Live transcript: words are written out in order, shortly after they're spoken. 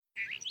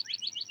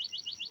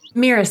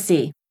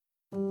Miracy.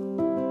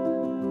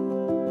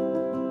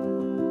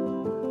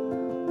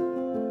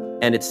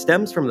 And it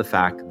stems from the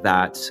fact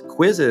that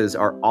quizzes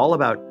are all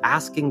about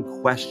asking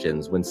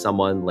questions when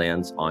someone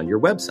lands on your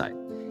website.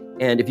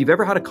 And if you've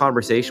ever had a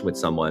conversation with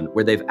someone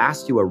where they've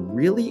asked you a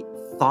really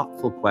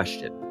thoughtful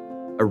question,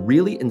 a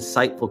really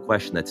insightful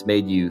question that's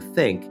made you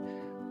think,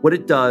 what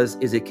it does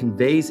is it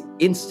conveys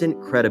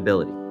instant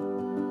credibility.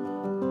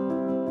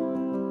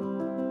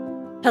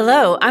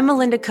 Hello, I'm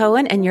Melinda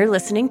Cohen, and you're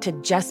listening to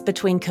Just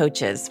Between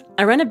Coaches.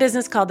 I run a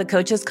business called the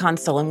Coaches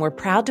Console, and we're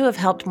proud to have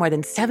helped more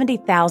than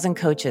 70,000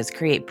 coaches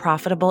create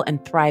profitable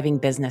and thriving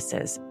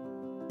businesses.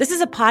 This is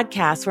a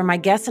podcast where my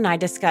guests and I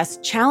discuss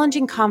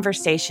challenging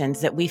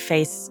conversations that we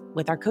face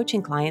with our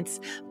coaching clients,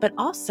 but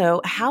also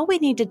how we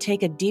need to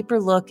take a deeper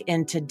look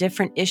into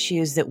different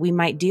issues that we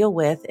might deal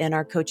with in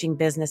our coaching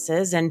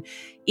businesses and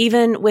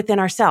even within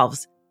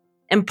ourselves.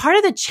 And part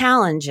of the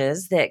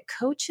challenges that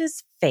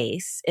coaches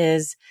face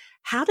is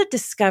how to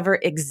discover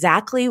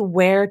exactly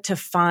where to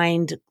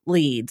find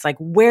leads. Like,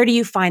 where do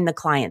you find the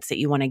clients that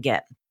you want to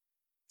get?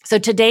 So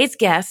today's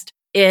guest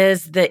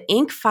is the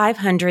Inc.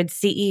 500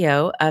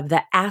 CEO of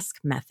the Ask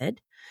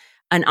Method,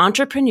 an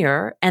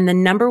entrepreneur, and the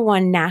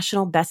 #1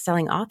 national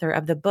best-selling author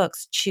of the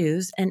books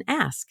Choose and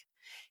Ask.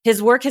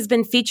 His work has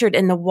been featured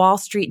in the Wall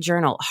Street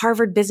Journal,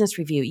 Harvard Business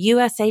Review,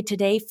 USA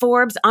Today,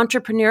 Forbes,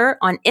 Entrepreneur,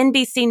 on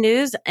NBC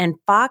News and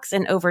Fox,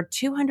 and over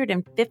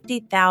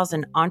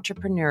 250,000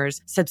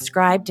 entrepreneurs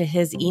subscribe to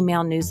his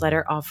email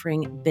newsletter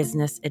offering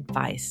business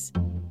advice.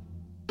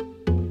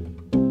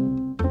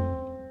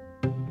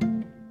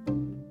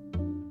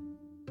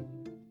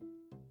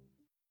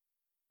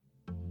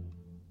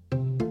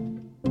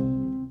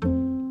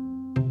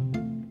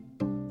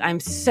 I'm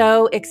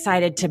so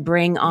excited to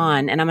bring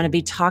on, and I'm going to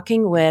be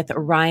talking with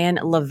Ryan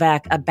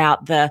Levesque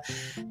about the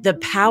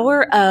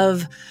power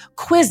of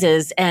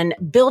quizzes and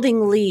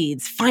building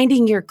leads,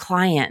 finding your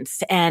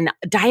clients, and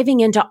diving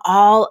into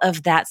all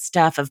of that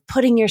stuff of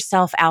putting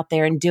yourself out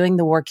there and doing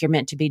the work you're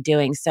meant to be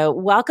doing. So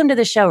welcome to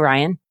the show,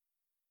 Ryan.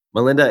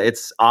 Melinda,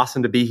 it's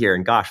awesome to be here.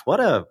 And gosh,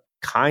 what a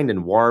kind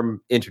and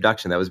warm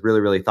introduction. That was really,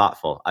 really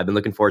thoughtful. I've been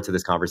looking forward to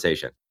this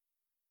conversation.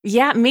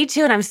 Yeah, me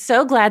too. And I'm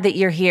so glad that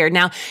you're here.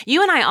 Now,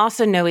 you and I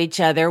also know each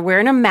other. We're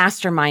in a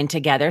mastermind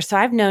together. So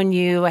I've known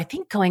you, I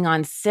think, going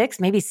on 6,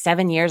 maybe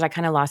 7 years. I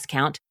kind of lost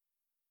count.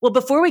 Well,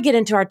 before we get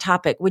into our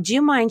topic, would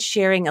you mind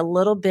sharing a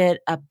little bit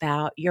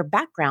about your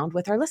background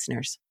with our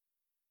listeners?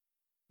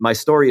 My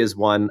story is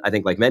one, I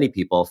think, like many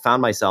people,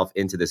 found myself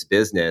into this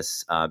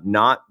business,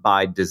 not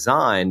by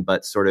design,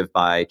 but sort of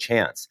by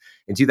chance.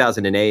 In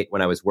 2008,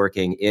 when I was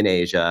working in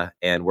Asia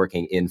and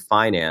working in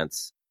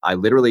finance, I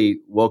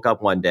literally woke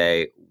up one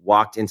day,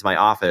 walked into my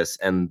office,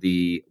 and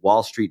the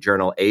Wall Street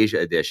Journal Asia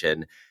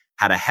edition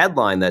had a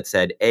headline that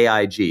said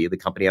AIG, the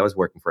company I was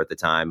working for at the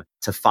time,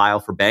 to file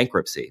for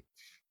bankruptcy.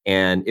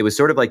 And it was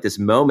sort of like this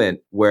moment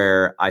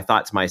where I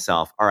thought to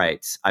myself, all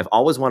right, I've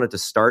always wanted to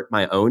start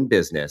my own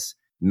business.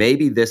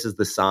 Maybe this is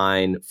the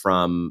sign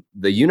from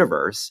the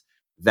universe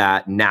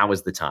that now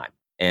is the time.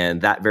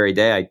 And that very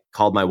day, I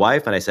called my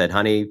wife and I said,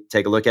 honey,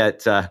 take a look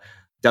at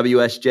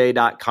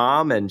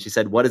WSJ.com. And she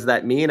said, what does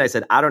that mean? I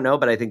said, I don't know,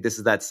 but I think this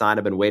is that sign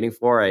I've been waiting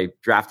for. I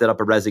drafted up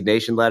a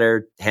resignation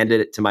letter, handed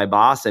it to my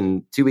boss.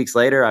 And 2 weeks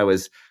later, I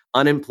was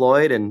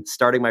unemployed and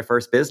starting my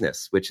first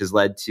business, which has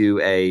led to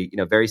a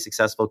very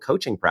successful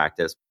coaching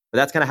practice. But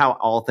that's kind of how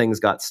all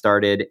things got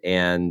started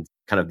and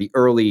kind of the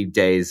early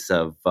days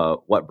of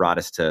what brought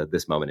us to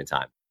this moment in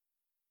time.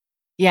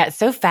 Yeah, it's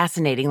so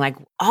fascinating, like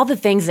all the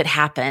things that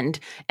happened.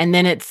 And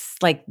then it's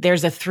like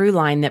there's a through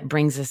line that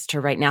brings us to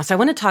right now. So I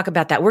want to talk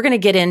about that. We're going to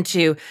get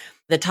into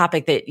the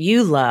topic that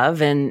you love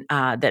and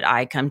that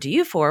I come to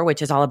you for,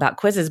 which is all about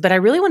quizzes. But I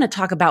really want to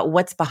talk about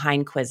what's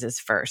behind quizzes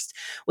first,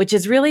 which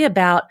is really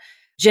about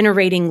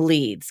generating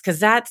leads. Because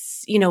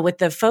that's, with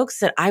the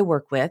folks that I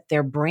work with,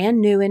 they're brand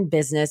new in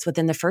business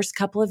within the first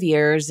couple of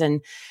years.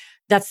 And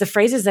that's the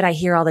phrases that I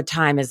hear all the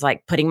time is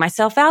like putting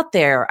myself out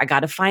there. I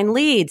got to find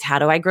leads. How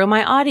do I grow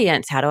my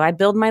audience? How do I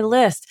build my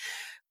list?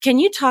 Can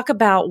you talk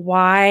about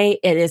why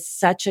it is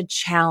such a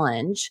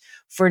challenge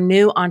for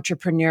new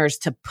entrepreneurs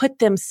to put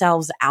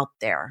themselves out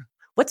there?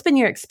 What's been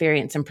your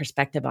experience and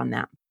perspective on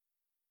that?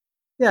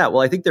 Yeah,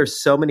 well, I think there's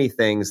so many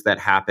things that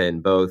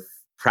happen, both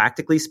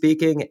practically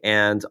speaking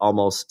and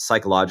almost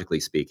psychologically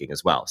speaking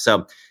as well.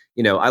 So,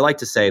 I like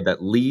to say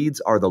that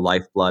leads are the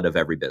lifeblood of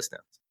every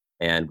business.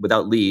 And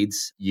without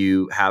leads,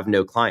 you have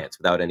no clients.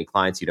 Without any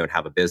clients, you don't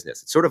have a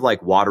business. It's sort of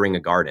like watering a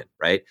garden,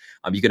 right?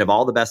 You can have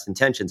all the best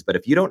intentions, but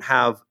if you don't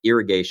have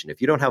irrigation, if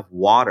you don't have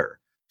water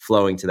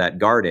flowing to that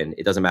garden,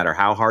 it doesn't matter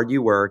how hard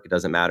you work. It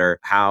doesn't matter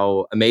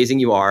how amazing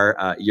you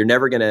are. You're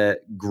never going to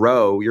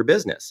grow your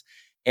business.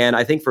 And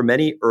I think for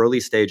many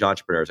early stage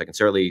entrepreneurs, I can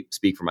certainly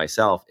speak for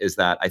myself, is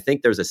that I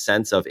think there's a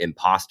sense of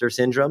imposter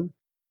syndrome.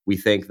 We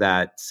think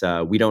that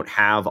we don't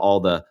have all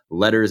the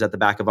letters at the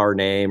back of our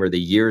name or the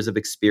years of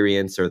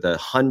experience or the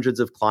hundreds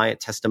of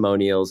client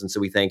testimonials. And so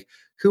we think,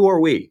 who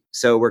are we?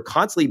 So we're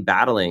constantly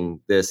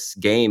battling this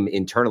game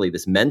internally,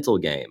 this mental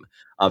game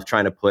of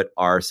trying to put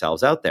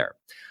ourselves out there.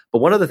 But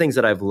one of the things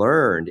that I've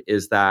learned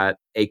is that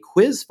a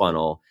quiz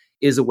funnel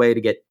is a way to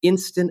get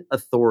instant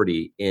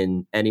authority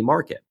in any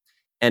market.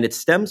 And it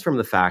stems from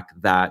the fact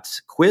that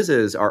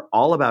quizzes are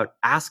all about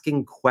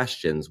asking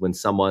questions when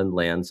someone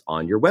lands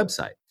on your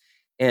website.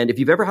 And if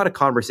you've ever had a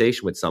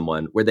conversation with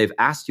someone where they've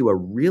asked you a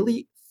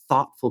really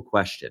thoughtful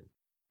question,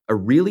 a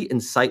really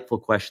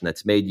insightful question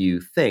that's made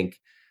you think,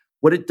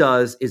 what it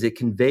does is it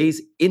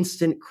conveys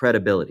instant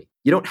credibility.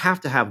 You don't have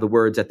to have the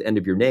words at the end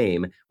of your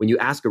name. When you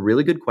ask a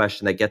really good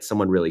question that gets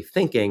someone really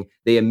thinking,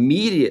 they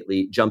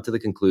immediately jump to the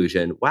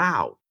conclusion,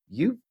 wow,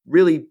 you've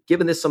really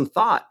given this some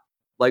thought.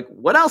 Like,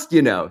 what else do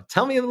you know?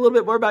 Tell me a little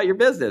bit more about your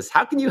business.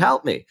 How can you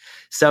help me?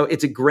 So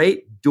it's a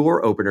great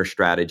door opener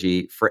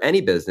strategy for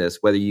any business,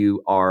 whether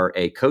you are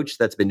a coach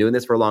that's been doing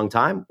this for a long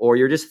time, or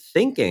you're just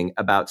thinking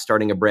about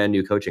starting a brand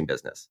new coaching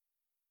business.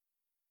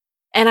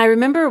 And I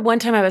remember one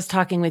time I was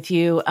talking with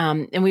you,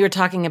 and we were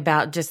talking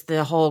about just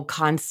the whole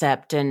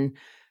concept, and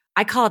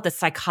I call it the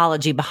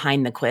psychology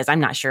behind the quiz.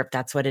 I'm not sure if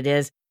that's what it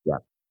is. Yeah.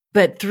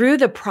 But through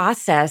the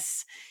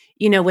process,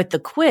 with the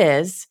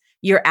quiz,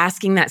 you're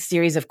asking that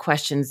series of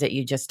questions that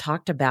you just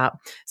talked about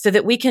so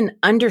that we can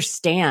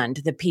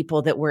understand the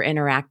people that we're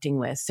interacting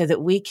with, so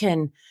that we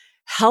can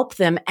help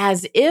them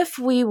as if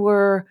we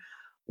were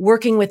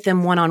working with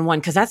them one-on-one.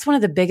 Because that's one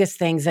of the biggest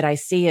things that I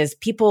see is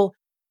people,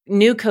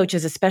 new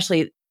coaches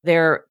especially,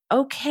 they're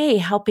okay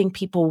helping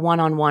people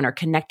one-on-one or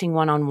connecting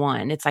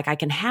one-on-one. It's like I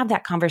can have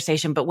that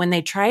conversation, but when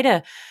they try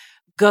to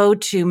go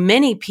to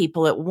many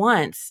people at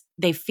once,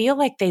 they feel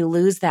like they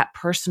lose that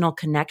personal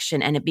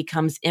connection and it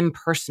becomes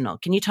impersonal.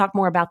 Can you talk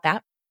more about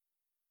that?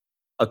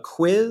 A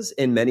quiz,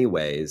 in many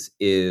ways,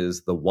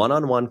 is the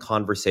one-on-one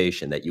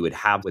conversation that you would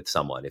have with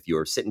someone if you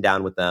were sitting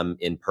down with them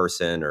in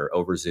person or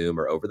over Zoom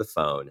or over the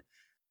phone.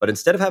 But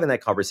instead of having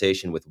that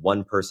conversation with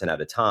one person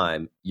at a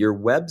time, your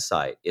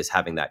website is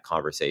having that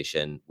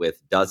conversation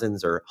with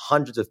dozens or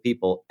hundreds of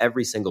people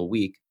every single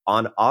week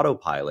on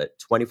autopilot,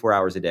 24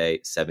 hours a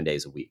day, 7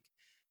 days a week.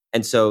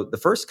 And so the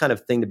first kind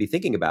of thing to be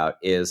thinking about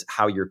is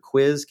how your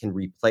quiz can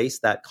replace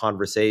that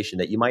conversation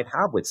that you might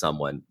have with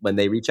someone when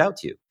they reach out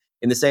to you.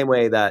 In the same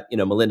way that,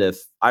 Melinda, if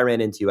I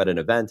ran into you at an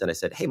event and I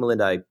said, hey,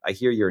 Melinda, I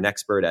hear you're an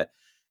expert at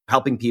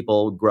helping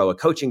people grow a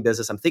coaching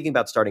business. I'm thinking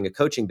about starting a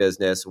coaching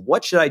business.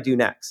 What should I do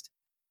next?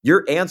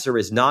 Your answer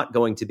is not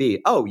going to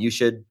be, oh, you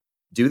should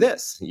do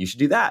this. You should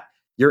do that.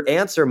 Your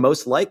answer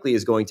most likely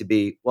is going to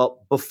be,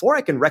 well, before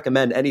I can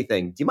recommend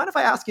anything, do you mind if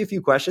I ask you a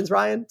few questions,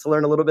 Ryan, to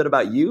learn a little bit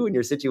about you and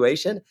your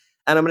situation?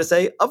 And I'm going to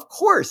say, of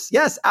course,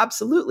 yes,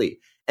 absolutely.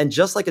 And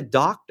just like a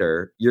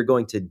doctor, you're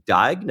going to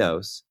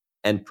diagnose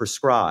and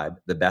prescribe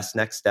the best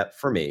next step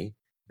for me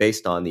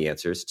based on the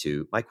answers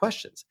to my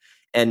questions.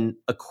 And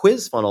a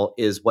quiz funnel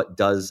is what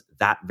does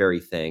that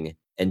very thing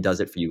and does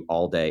it for you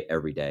all day,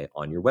 every day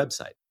on your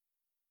website.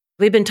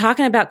 We've been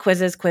talking about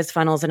quizzes, quiz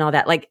funnels, and all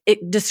that.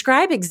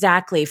 Describe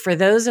exactly for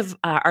those of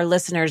our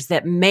listeners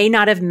that may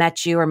not have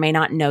met you or may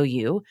not know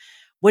you,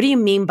 what do you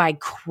mean by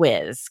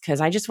quiz?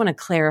 Because I just want to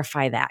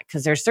clarify that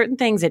because there's certain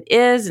things it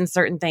is and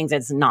certain things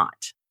it's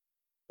not.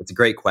 It's a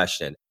great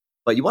question,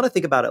 but you want to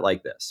think about it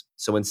like this.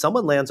 So when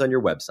someone lands on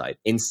your website,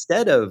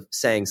 instead of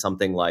saying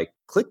something like,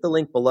 click the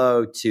link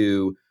below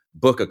to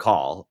book a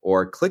call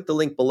or click the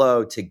link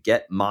below to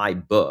get my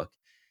book,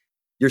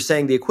 you're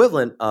saying the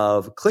equivalent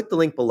of click the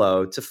link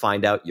below to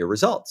find out your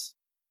results.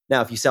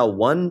 Now, if you sell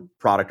one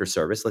product or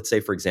service, let's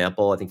say, for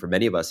example, I think for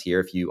many of us here,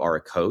 if you are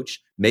a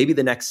coach, maybe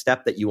the next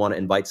step that you want to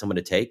invite someone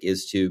to take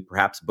is to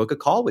perhaps book a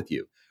call with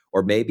you.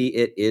 Or maybe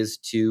it is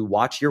to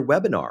watch your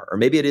webinar, or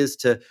maybe it is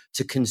to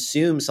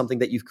consume something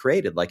that you've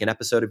created, like an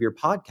episode of your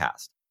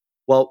podcast.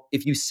 Well,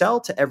 if you sell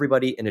to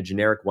everybody in a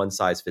generic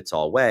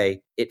one-size-fits-all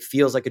way, it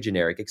feels like a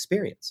generic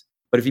experience.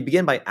 But if you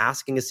begin by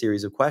asking a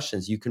series of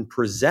questions, you can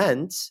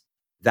present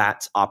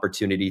that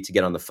opportunity to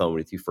get on the phone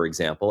with you, for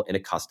example, in a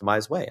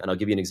customized way. And I'll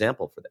give you an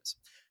example for this.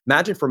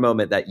 Imagine for a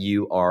moment that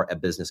you are a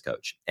business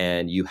coach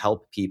and you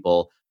help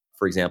people,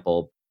 for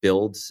example,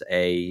 build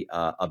a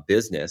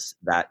business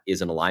that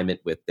is in alignment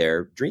with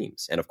their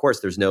dreams. And of course,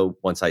 there's no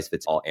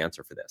one-size-fits-all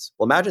answer for this.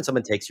 Well, imagine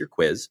someone takes your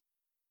quiz,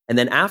 and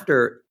then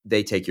after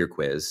they take your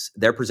quiz,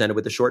 they're presented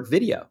with a short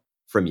video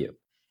from you.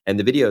 And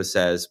the video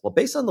says, well,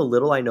 based on the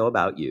little I know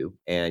about you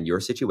and your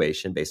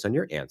situation, based on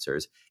your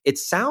answers, it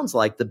sounds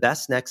like the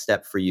best next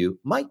step for you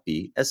might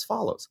be as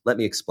follows. Let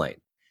me explain.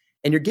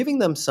 And you're giving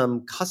them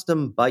some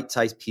custom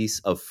bite-sized piece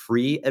of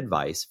free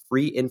advice,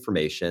 free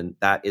information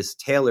that is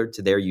tailored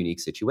to their unique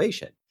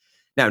situation.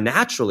 Now,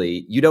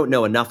 naturally, you don't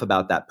know enough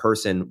about that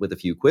person with a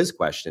few quiz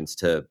questions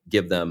to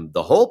give them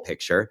the whole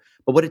picture.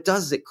 But what it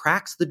does is it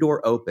cracks the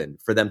door open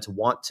for them to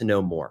want to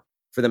know more,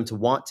 for them to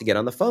want to get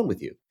on the phone with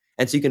you.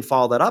 And so you can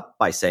follow that up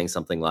by saying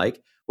something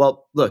like,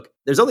 well, look,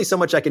 there's only so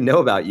much I can know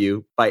about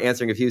you by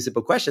answering a few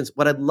simple questions.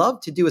 What I'd love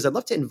to do is I'd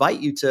love to invite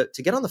you to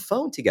get on the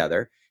phone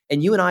together.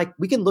 And you and I,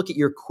 we can look at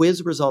your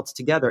quiz results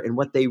together and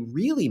what they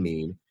really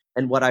mean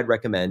and what I'd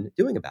recommend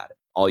doing about it.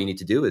 All you need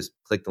to do is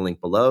click the link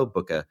below,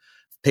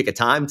 pick a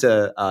time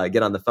to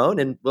get on the phone,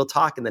 and we'll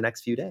talk in the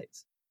next few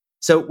days.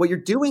 So what you're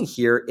doing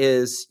here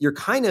is you're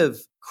kind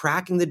of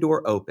cracking the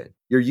door open.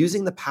 You're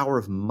using the power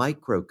of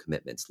micro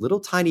commitments, little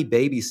tiny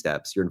baby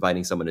steps you're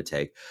inviting someone to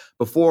take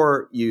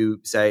before you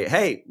say,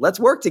 hey, let's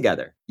work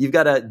together. You've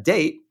got a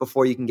date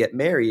before you can get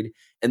married.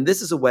 And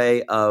this is a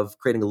way of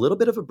creating a little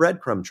bit of a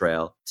breadcrumb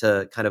trail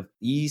to kind of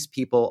ease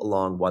people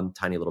along one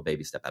tiny little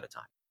baby step at a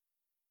time.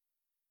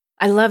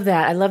 I love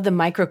that. I love the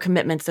micro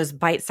commitments, those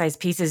bite-sized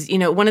pieces.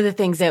 One of the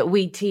things that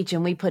we teach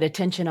and we put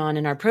attention on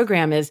in our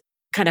program is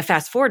kind of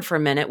fast forward for a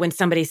minute when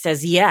somebody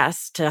says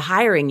yes to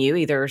hiring you,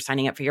 either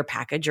signing up for your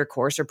package or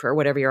course or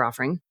whatever you're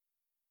offering.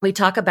 We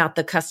talk about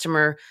the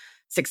customer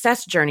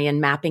success journey and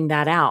mapping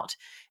that out.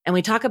 And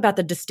we talk about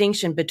the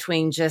distinction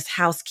between just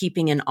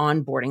housekeeping and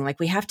onboarding. Like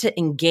we have to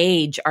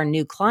engage our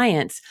new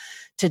clients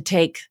to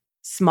take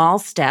small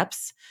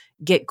steps,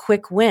 get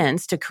quick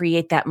wins to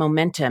create that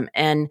momentum.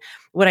 And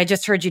what I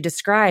just heard you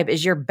describe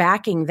is you're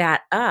backing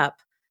that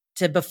up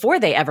to before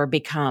they ever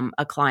become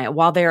a client,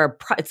 while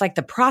it's like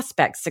the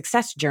prospect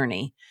success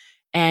journey.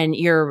 And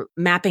you're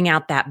mapping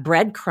out that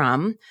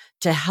breadcrumb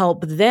to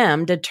help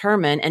them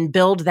determine and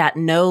build that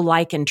know,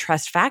 like, and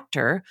trust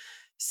factor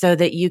so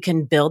that you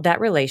can build that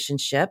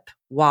relationship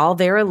while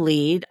they're a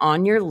lead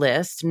on your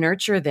list,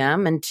 nurture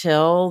them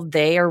until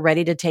they are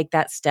ready to take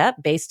that step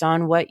based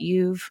on what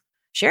you've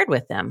shared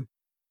with them.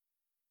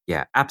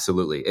 Yeah,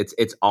 absolutely.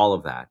 It's all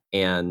of that.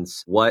 And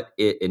what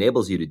it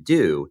enables you to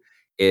do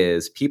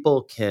is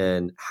people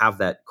can have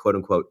that quote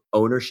unquote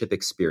ownership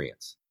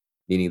experience,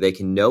 meaning they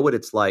can know what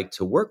it's like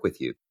to work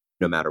with you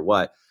no matter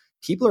what.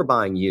 People are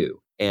buying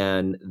you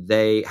and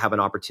they have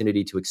an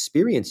opportunity to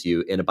experience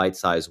you in a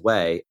bite-sized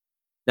way.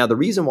 Now, the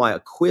reason why a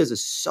quiz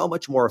is so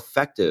much more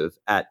effective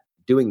at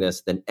doing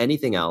this than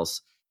anything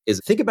else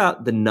is think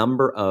about the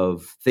number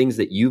of things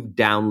that you've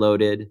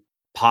downloaded,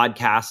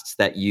 podcasts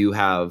that you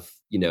have,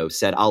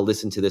 said, I'll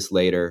listen to this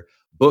later,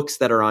 books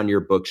that are on your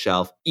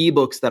bookshelf,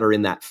 ebooks that are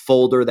in that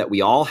folder that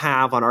we all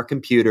have on our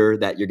computer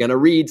that you're going to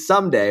read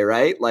someday,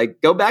 right?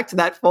 Like go back to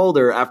that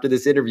folder after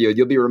this interview and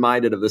you'll be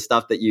reminded of the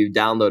stuff that you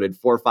downloaded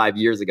 4 or 5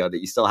 years ago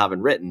that you still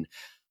haven't written.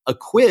 A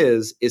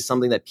quiz is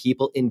something that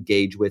people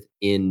engage with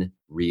in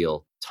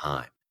real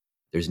time.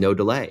 There's no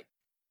delay.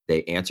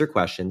 They answer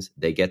questions,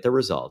 they get the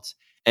results.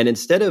 And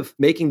instead of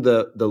making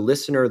the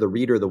listener, the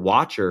reader, the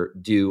watcher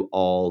do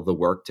all the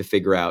work to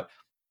figure out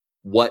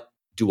what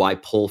do I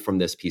pull from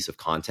this piece of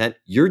content,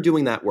 you're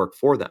doing that work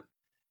for them.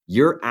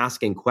 You're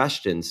asking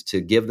questions to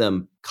give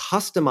them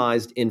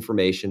customized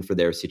information for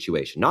their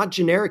situation, not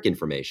generic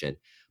information,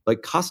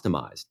 but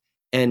customized.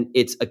 And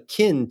it's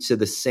akin to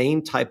the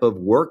same type of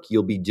work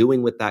you'll be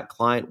doing with that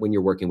client when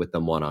you're working with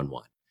them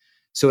one-on-one.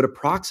 So it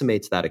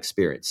approximates that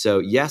experience. So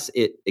yes,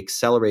 it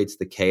accelerates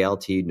the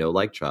KLT, know,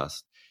 like,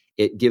 trust.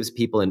 It gives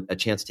people a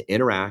chance to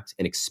interact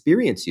and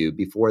experience you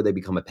before they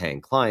become a paying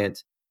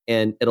client.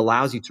 And it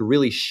allows you to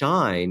really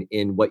shine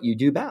in what you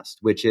do best,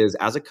 which is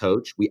as a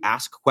coach, we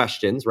ask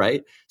questions,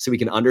 right? So we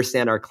can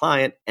understand our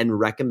client and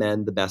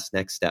recommend the best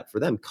next step for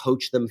them,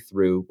 coach them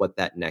through what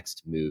that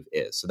next move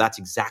is. So that's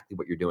exactly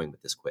what you're doing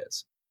with this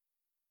quiz.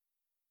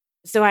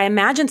 So I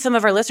imagine some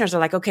of our listeners are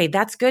like, okay,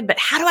 that's good, but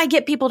how do I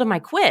get people to my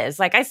quiz?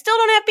 Like, I still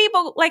don't have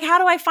people. Like, how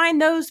do I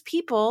find those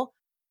people?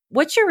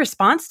 What's your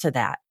response to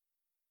that?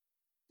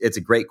 It's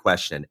a great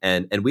question.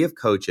 And we have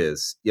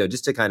coaches,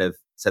 just to kind of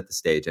set the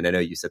stage, and I know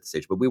you set the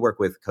stage, but we work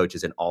with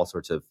coaches in all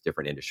sorts of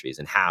different industries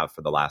and have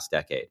for the last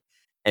decade.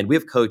 And we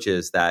have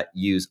coaches that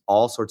use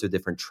all sorts of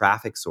different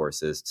traffic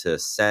sources to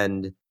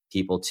send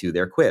people to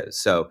their quiz.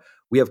 So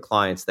we have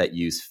clients that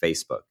use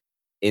Facebook,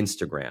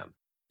 Instagram,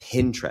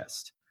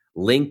 Pinterest,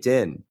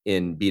 LinkedIn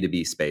in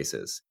B2B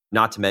spaces,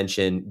 not to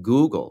mention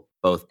Google,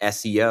 both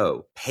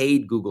SEO,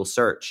 paid Google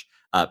search.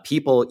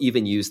 People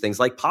even use things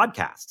like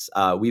podcasts.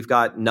 We've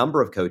got a number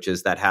of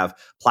coaches that have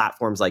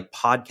platforms like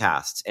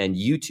podcasts and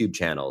YouTube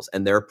channels,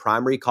 and their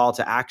primary call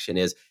to action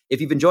is, if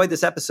you've enjoyed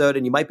this episode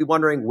and you might be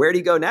wondering, where do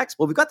you go next?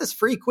 Well, we've got this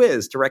free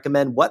quiz to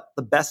recommend what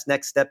the best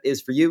next step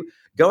is for you.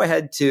 Go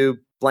ahead to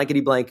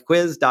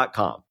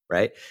blanketyblankquiz.com,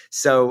 right?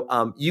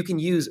 So you can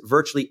use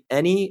virtually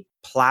any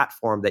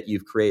platform that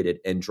you've created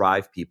and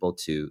drive people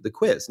to the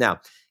quiz.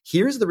 Now,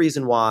 here's the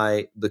reason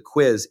why the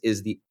quiz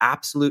is the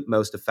absolute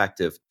most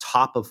effective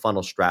top of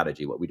funnel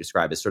strategy, what we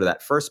describe as sort of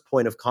that first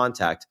point of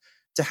contact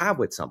to have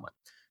with someone.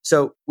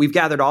 So we've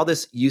gathered all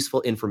this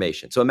useful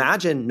information. So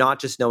imagine not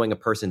just knowing a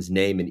person's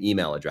name and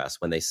email address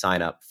when they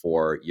sign up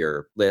for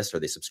your list or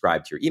they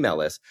subscribe to your email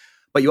list,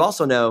 but you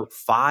also know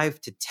 5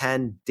 to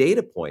 10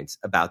 data points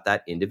about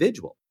that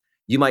individual.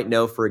 You might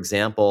know, for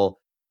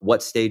example,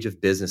 what stage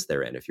of business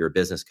they're in if you're a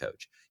business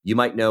coach. You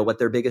might know what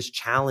their biggest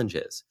challenge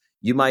is.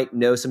 You might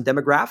know some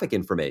demographic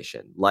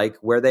information, like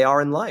where they are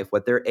in life,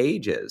 what their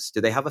age is.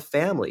 Do they have a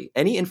family?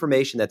 Any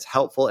information that's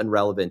helpful and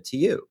relevant to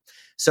you.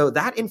 So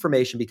that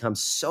information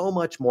becomes so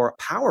much more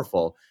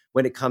powerful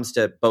when it comes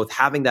to both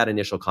having that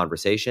initial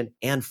conversation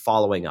and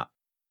following up.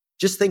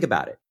 Just think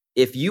about it.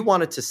 If you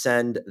wanted to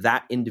send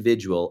that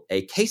individual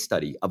a case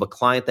study of a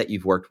client that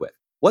you've worked with,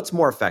 what's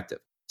more effective?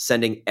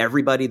 Sending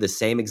everybody the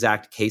same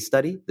exact case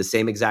study, the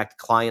same exact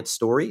client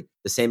story,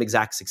 the same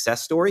exact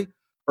success story,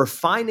 or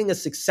finding a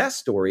success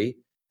story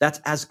that's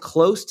as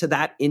close to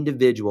that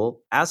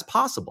individual as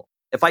possible.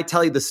 If I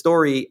tell you the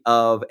story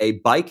of a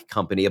bike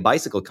company, a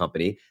bicycle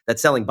company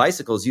that's selling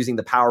bicycles using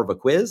the power of a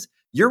quiz,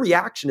 your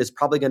reaction is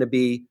probably going to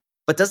be,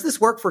 but does this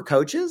work for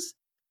coaches?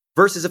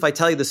 Versus if I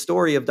tell you the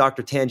story of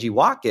Dr. Tangi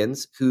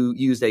Watkins, who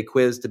used a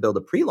quiz to build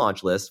a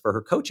pre-launch list for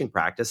her coaching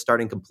practice,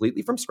 starting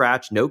completely from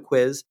scratch, no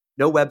quiz,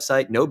 no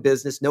website, no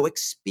business, no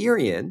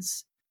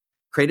experience,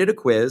 created a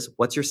quiz.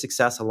 What's your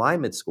success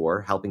alignment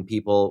score? Helping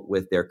people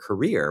with their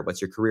career.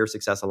 What's your career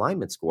success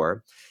alignment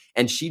score?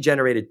 And she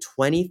generated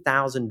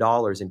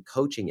 $20,000 in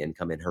coaching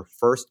income in her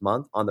first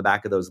month on the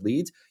back of those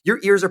leads.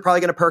 Your ears are probably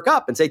going to perk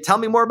up and say, tell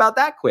me more about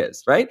that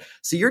quiz, right?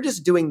 So you're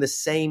just doing the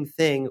same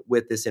thing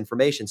with this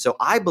information. So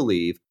I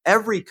believe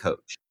every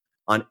coach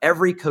on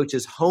every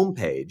coach's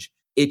homepage,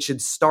 it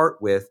should start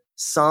with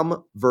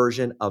some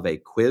version of a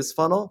quiz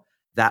funnel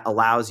that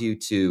allows you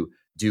to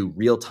do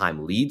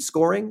real-time lead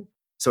scoring.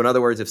 So in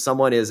other words, if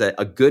someone is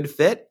a good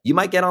fit, you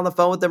might get on the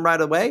phone with them right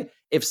away.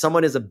 If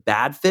someone is a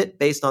bad fit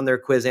based on their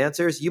quiz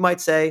answers, you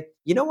might say,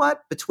 you know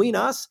what, between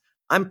us,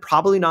 I'm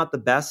probably not the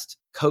best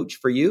coach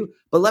for you,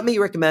 but let me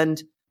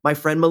recommend my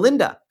friend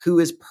Melinda, who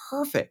is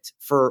perfect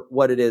for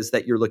what it is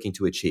that you're looking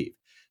to achieve.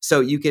 So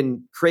you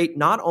can create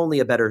not only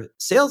a better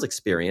sales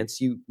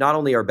experience, you not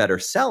only are better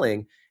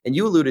selling, and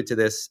you alluded to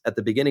this at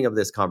the beginning of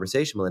this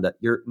conversation, Melinda,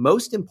 you're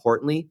most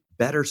importantly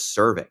better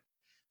serving.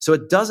 So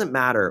it doesn't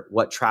matter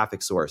what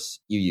traffic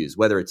source you use,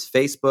 whether it's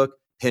Facebook,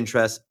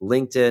 Pinterest,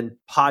 LinkedIn,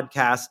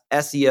 podcasts,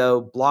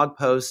 SEO, blog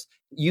posts,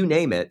 you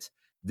name it.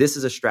 This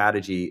is a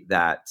strategy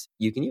that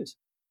you can use.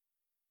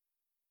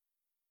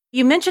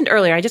 You mentioned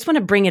earlier, I just want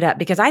to bring it up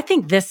because I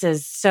think this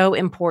is so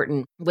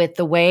important with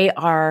the way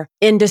our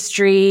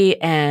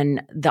industry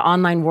and the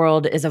online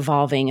world is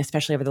evolving,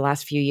 especially over the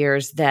last few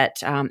years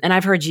that, and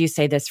I've heard you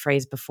say this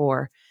phrase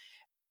before,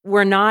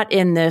 we're not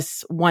in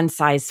this one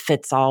size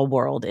fits all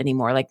world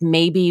anymore. Like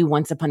maybe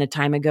once upon a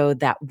time ago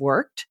that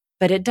worked,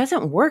 but it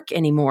doesn't work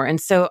anymore. And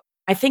so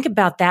I think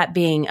about that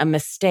being a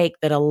mistake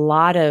that a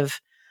lot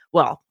of,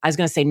 well, I was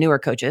going to say newer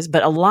coaches,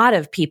 but a lot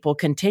of people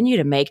continue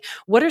to make.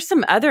 What are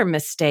some other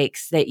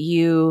mistakes that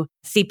you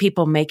see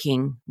people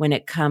making when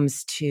it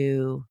comes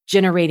to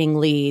generating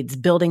leads,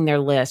 building their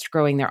list,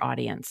 growing their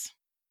audience?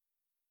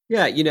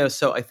 Yeah,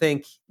 so I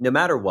think no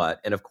matter what,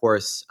 and of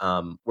course,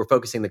 we're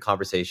focusing the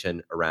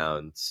conversation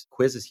around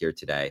quizzes here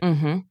today.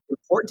 Mm-hmm.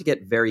 It's important to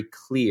get very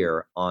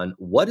clear on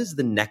what is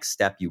the next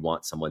step you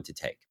want someone to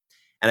take.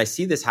 And I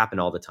see this happen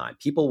all the time.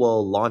 People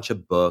will launch a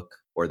book,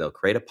 or they'll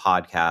create a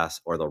podcast,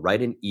 or they'll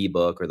write an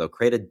ebook, or they'll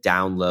create a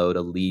download,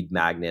 a lead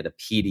magnet, a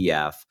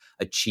PDF,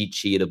 a cheat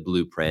sheet, a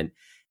blueprint.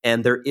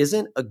 And there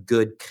isn't a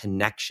good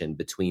connection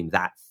between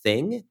that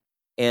thing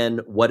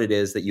and what it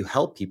is that you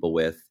help people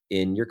with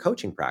in your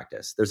coaching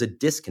practice. There's a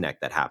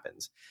disconnect that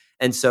happens.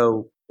 And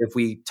so if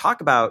we talk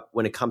about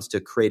when it comes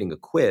to creating a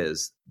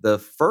quiz, the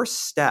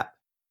first step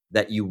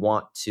that you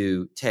want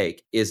to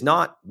take is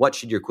not what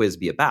should your quiz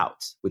be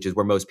about, which is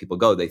where most people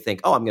go. They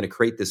think, oh, I'm going to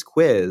create this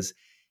quiz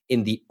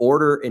in the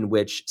order in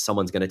which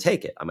someone's going to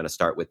take it. I'm going to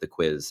start with the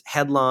quiz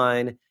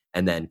headline,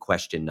 and then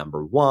question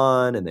number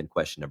 1, and then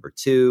question number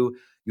 2.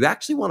 You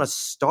actually want to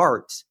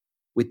start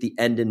with the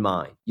end in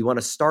mind. You want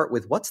to start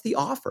with what's the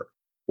offer?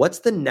 What's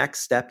the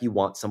next step you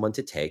want someone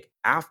to take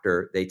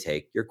after they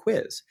take your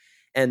quiz?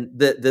 And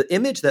the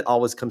image that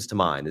always comes to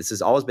mind, this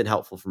has always been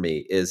helpful for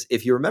me, is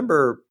if you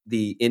remember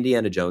the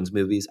Indiana Jones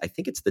movies, I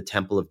think it's the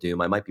Temple of Doom.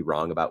 I might be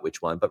wrong about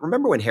which one, but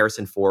remember when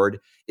Harrison Ford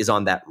is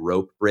on that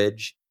rope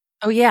bridge?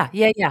 Oh, yeah.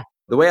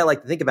 The way I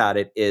like to think about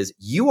it is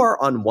you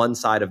are on one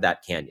side of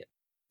that canyon.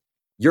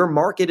 Your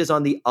market is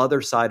on the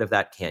other side of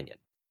that canyon.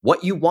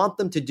 What you want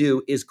them to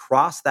do is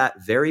cross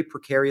that very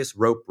precarious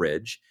rope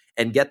bridge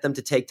and get them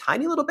to take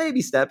tiny little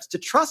baby steps to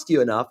trust you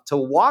enough to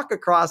walk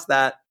across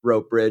that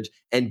rope bridge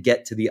and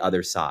get to the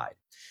other side.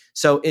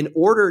 So in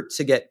order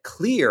to get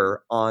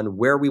clear on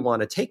where we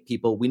want to take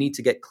people, we need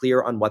to get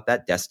clear on what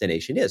that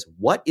destination is.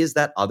 What is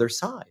that other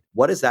side?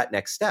 What is that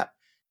next step?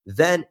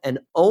 Then and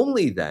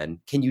only then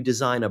can you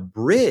design a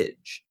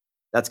bridge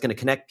that's going to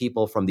connect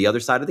people from the other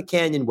side of the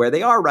canyon where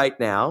they are right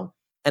now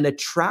and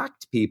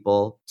attract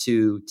people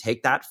to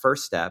take that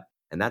first step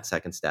and that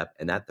second step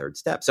and that third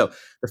step. So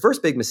the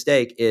first big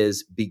mistake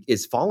is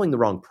following the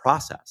wrong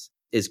process,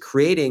 is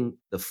creating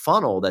the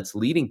funnel that's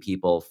leading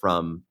people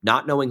from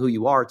not knowing who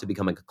you are to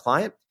becoming a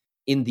client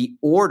in the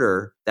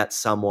order that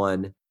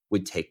someone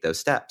would take those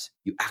steps.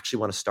 You actually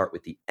want to start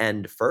with the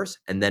end first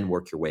and then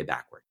work your way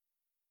backward.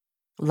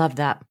 Love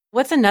that.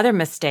 What's another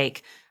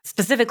mistake,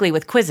 specifically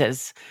with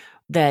quizzes,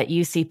 that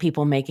you see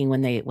people making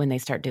when they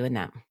start doing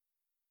that?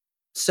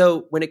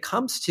 So when it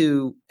comes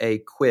to a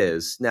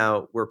quiz,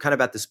 now we're kind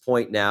of at this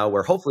point now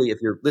where hopefully if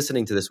you're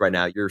listening to this right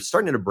now, you're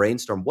starting to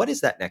brainstorm, what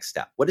is that next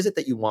step? What is it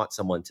that you want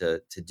someone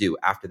to do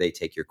after they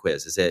take your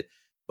quiz? Is it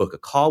book a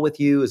call with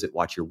you? Is it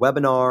watch your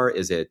webinar?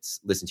 Is it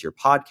listen to your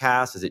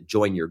podcast? Is it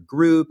join your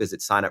group? Is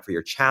it sign up for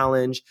your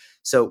challenge?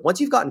 So once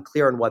you've gotten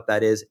clear on what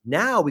that is,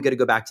 now we got to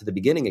go back to the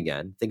beginning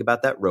again. Think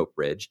about that rope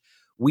bridge.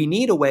 we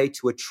need a way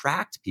to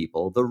attract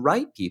people, the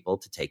right people,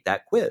 to take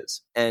that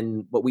quiz.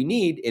 And what we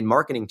need in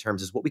marketing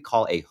terms is what we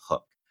call a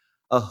hook.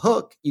 A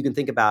hook, you can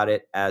think about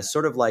it as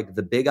sort of like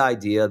the big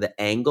idea, the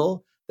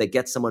angle that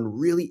gets someone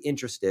really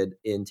interested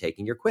in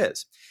taking your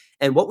quiz.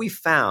 And what we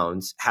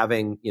found,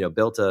 having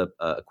built a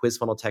quiz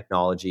funnel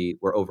technology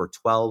where over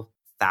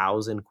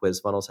 12,000 quiz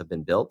funnels have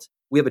been built,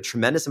 we have a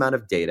tremendous amount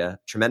of data,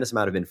 tremendous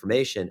amount of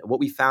information. And what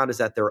we found is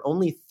that there are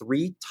only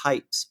 3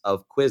 types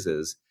of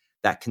quizzes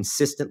that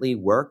consistently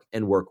work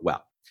and work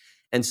well.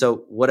 And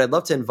so what I'd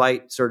love to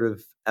invite sort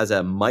of as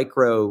a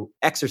micro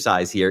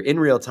exercise here in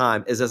real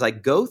time is, as I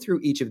go through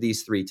each of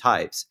these 3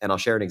 types, and I'll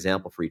share an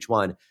example for each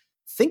one,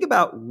 think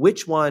about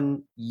which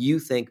one you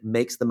think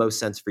makes the most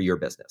sense for your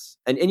business.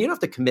 And you don't have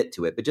to commit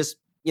to it, but just,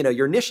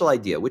 your initial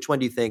idea, which one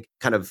do you think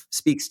kind of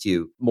speaks to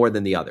you more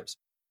than the others?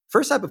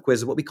 First type of quiz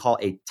is what we call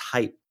a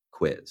type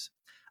quiz.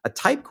 A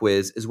type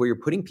quiz is where you're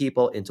putting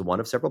people into one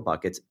of several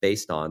buckets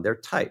based on their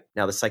type.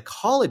 Now, the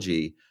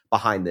psychology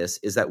behind this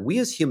is that we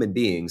as human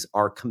beings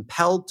are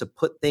compelled to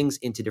put things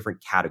into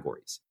different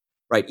categories,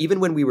 right? Even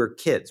when we were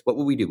kids, what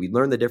would we do? We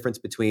learn the difference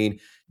between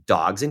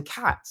dogs and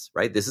cats,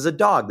 right? This is a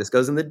dog. This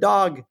goes in the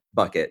dog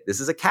bucket. This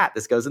is a cat.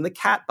 This goes in the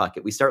cat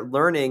bucket. We start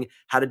learning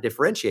how to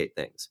differentiate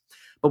things.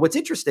 But what's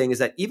interesting is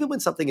that even when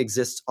something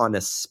exists on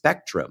a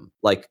spectrum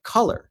like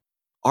color,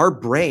 our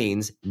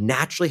brains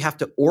naturally have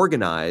to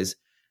organize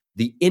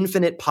the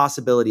infinite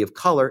possibility of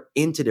color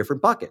into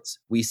different buckets.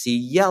 We see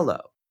yellow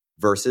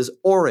versus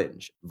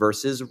orange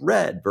versus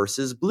red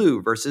versus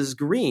blue versus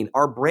green.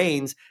 Our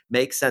brains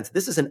make sense.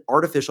 This is an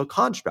artificial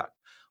construct.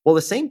 Well,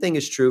 the same thing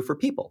is true for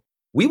people.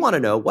 We want to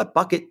know, what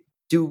bucket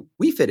do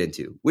we fit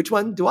into? Which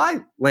one do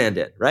I land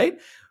in, right?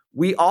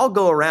 We all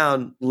go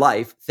around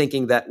life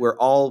thinking that we're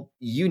all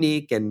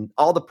unique and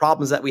all the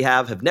problems that we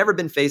have never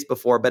been faced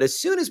before. But as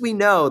soon as we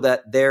know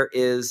that there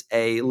is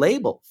a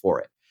label for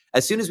it,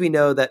 as soon as we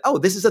know that, oh,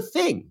 this is a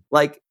thing,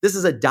 like this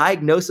is a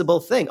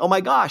diagnosable thing, oh my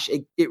gosh,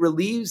 it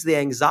relieves the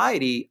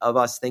anxiety of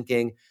us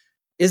thinking,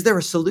 is there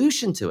a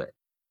solution to it?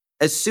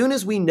 As soon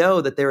as we know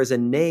that there is a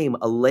name,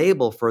 a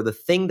label for the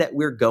thing that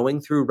we're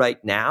going through right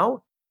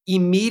now,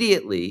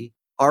 immediately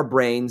our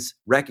brains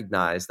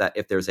recognize that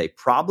if there's a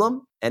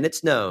problem and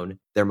it's known,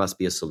 there must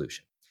be a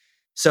solution.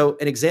 So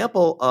an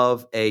example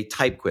of a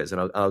type quiz,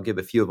 and I'll give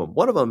a few of them.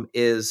 One of them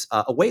is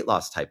a weight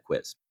loss type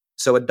quiz.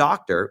 So a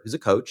doctor who's a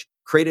coach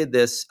created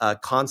this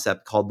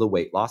concept called the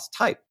weight loss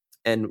type.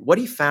 And what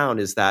he found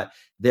is that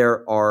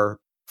there are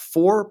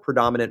 4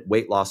 predominant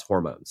weight loss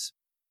hormones: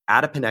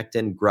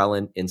 adiponectin,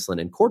 ghrelin,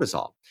 insulin, and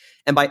cortisol.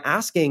 And by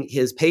asking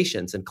his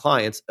patients and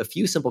clients a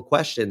few simple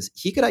questions,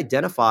 he could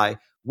identify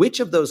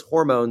which of those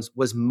hormones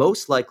was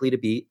most likely to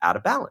be out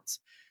of balance.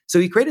 So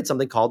he created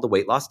something called the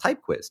weight loss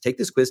type quiz. Take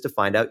this quiz to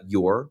find out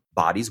your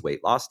body's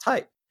weight loss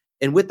type.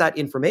 And with that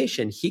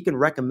information, he can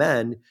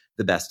recommend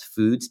the best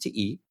foods to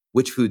eat,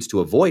 which foods to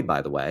avoid,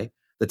 by the way,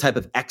 the type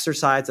of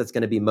exercise that's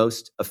going to be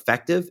most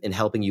effective in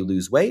helping you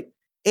lose weight,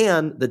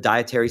 and the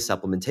dietary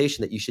supplementation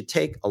that you should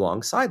take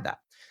alongside that.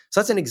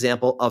 So that's an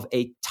example of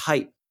a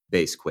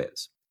type-based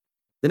quiz.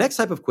 The next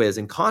type of quiz,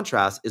 in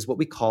contrast, is what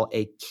we call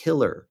a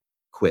killer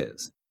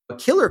quiz. A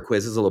killer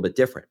quiz is a little bit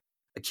different.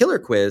 A killer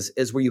quiz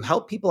is where you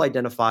help people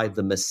identify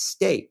the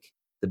mistake,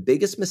 the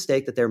biggest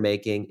mistake that they're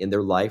making in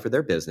their life or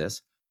their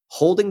business,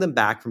 holding them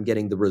back from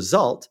getting the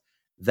result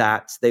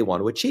that they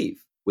want to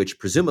achieve, which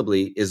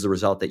presumably is the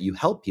result that you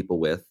help people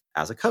with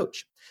as a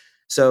coach.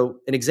 So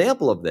an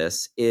example of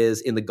this is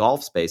in the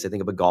golf space. I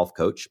think of a golf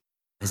coach.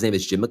 His name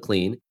is Jim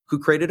McLean, who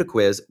created a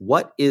quiz.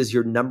 What is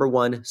your number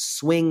one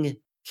swing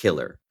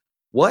killer?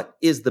 What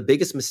is the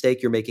biggest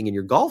mistake you're making in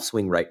your golf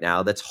swing right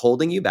now that's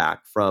holding you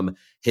back from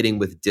hitting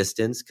with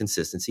distance,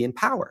 consistency, and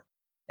power?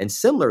 And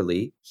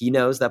similarly, he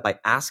knows that by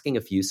asking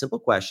a few simple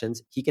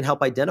questions, he can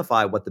help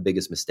identify what the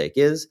biggest mistake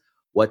is,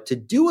 what to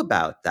do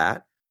about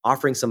that,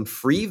 offering some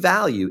free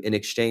value in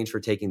exchange for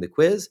taking the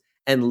quiz,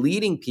 and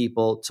leading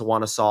people to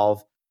want to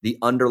solve the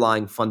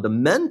underlying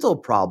fundamental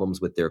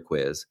problems with their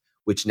quiz,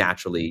 which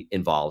naturally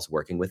involves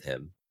working with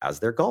him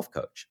as their golf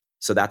coach.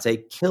 So that's a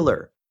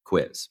killer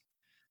quiz.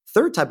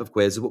 Third type of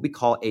quiz is what we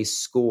call a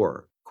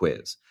score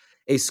quiz.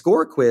 A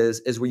score quiz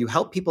is where you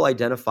help people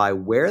identify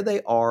where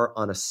they are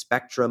on a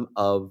spectrum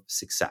of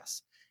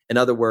success. In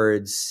other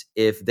words,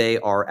 if they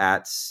are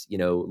at,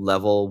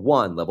 level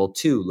 1, level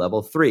 2,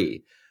 level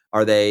 3,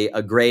 are they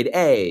a grade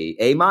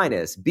A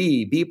minus,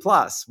 B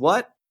plus?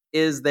 What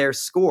is their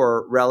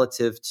score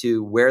relative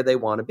to where they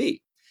want to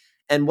be?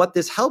 And what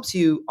this helps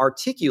you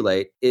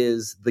articulate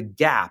is the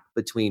gap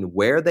between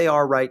where they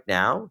are right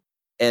now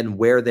and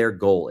where their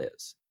goal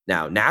is.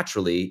 Now,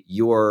 naturally,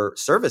 your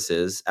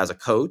services as a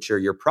coach or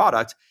your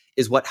product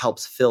is what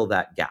helps fill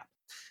that gap.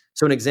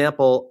 So an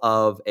example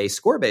of a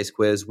score-based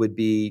quiz would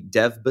be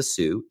Dev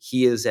Basu.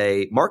 He is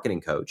a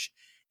marketing coach,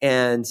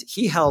 and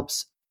he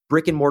helps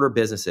brick and mortar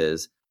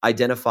businesses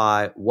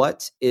identify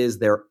what is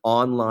their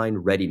online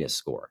readiness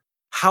score.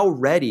 How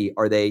ready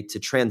are they to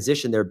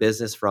transition their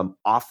business from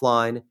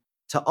offline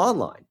to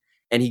online?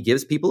 And he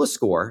gives people a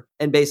score,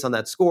 and based on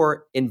that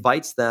score,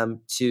 invites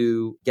them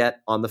to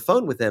get on the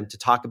phone with him to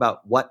talk about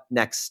what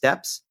next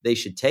steps they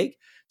should take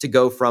to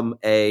go from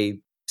a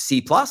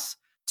C plus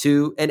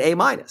to an A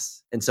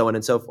minus, and so on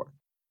and so forth.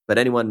 But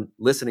anyone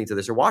listening to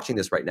this or watching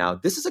this right now,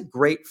 this is a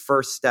great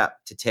first step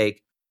to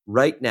take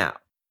right now.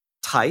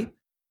 Type,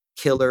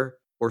 killer,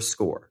 or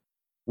score.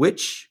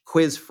 Which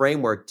quiz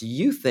framework do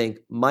you think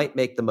might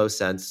make the most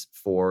sense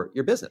for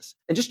your business?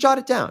 And just jot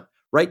it down.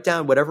 Write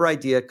down whatever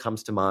idea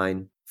comes to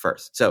mind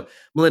first. So,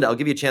 Melinda, I'll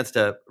give you a chance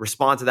to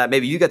respond to that.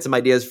 Maybe you got some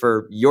ideas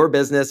for your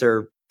business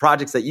or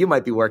projects that you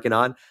might be working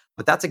on,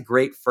 but that's a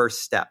great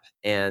first step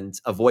and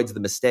avoids the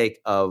mistake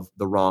of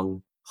the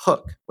wrong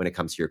hook when it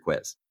comes to your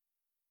quiz.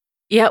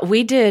 Yeah,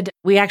 we did.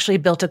 We actually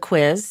built a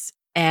quiz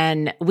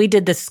and we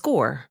did the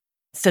score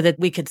so that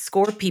we could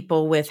score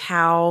people with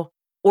how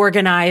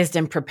organized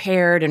and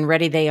prepared and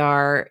ready they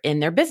are in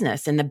their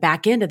business, in the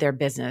back end of their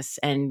business.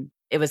 And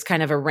it was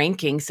kind of a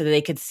ranking so that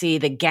they could see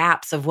the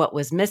gaps of what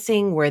was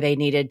missing, where they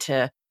needed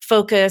to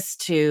focus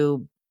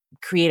to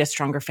create a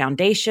stronger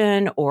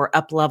foundation or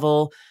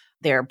up-level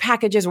their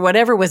packages or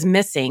whatever was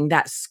missing.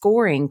 That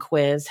scoring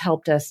quiz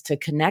helped us to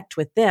connect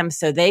with them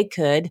so they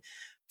could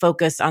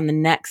focus on the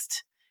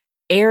next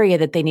area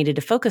that they needed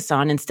to focus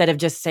on instead of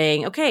just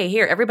saying, okay,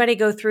 here, everybody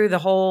go through the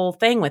whole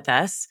thing with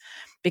us,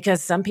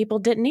 because some people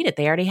didn't need it.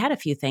 They already had a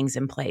few things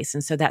in place.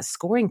 And so that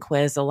scoring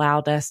quiz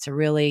allowed us to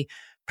really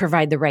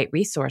provide the right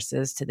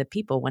resources to the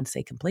people once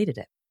they completed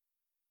it.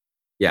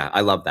 Yeah,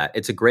 I love that.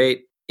 It's a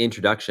great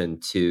introduction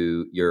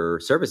to your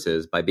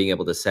services by being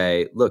able to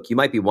say, look, you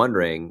might be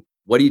wondering,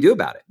 what do you do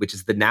about it? Which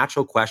is the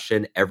natural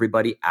question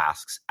everybody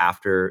asks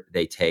after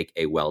they take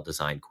a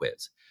well-designed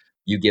quiz.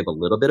 You give a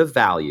little bit of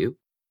value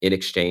in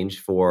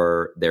exchange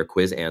for their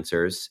quiz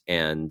answers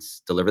and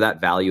deliver that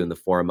value in the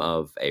form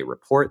of a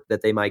report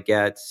that they might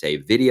get, say,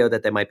 video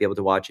that they might be able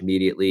to watch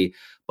immediately,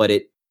 but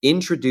it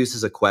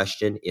introduces a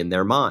question in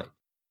their mind.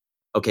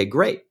 Okay,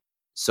 great.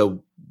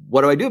 So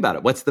what do I do about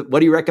it? What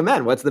do you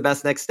recommend? What's the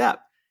best next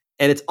step?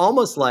 And it's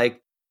almost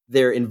like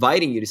they're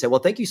inviting you to say, well,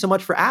 thank you so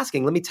much for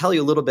asking. Let me tell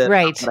you a little bit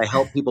about what I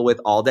help people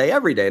with all day,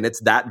 every day. And it's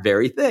that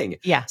very thing.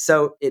 Yeah.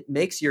 So it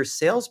makes your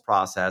sales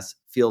process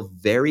feel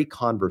very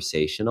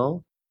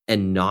conversational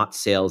and not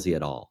salesy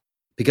at all,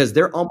 because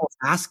they're almost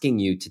asking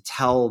you to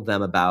tell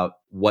them about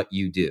what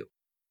you do.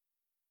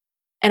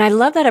 And I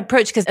love that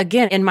approach because,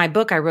 again, in my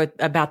book, I wrote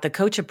about the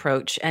coach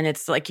approach. And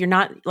it's like, you're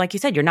not, like you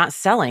said, you're not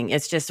selling.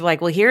 It's just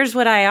like, well, here's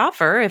what I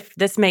offer. If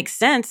this makes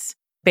sense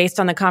based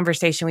on the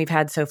conversation we've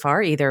had so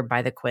far, either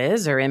by the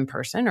quiz or in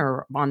person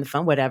or on the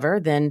phone, whatever,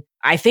 then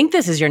I think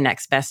this is your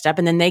next best step.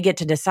 And then they get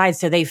to decide.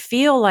 So they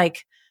feel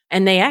like,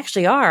 and they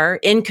actually are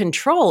in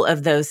control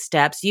of those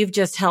steps. You've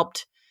just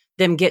helped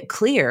them get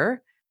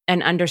clear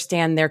and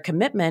understand their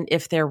commitment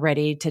if they're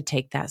ready to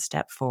take that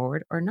step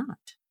forward or not.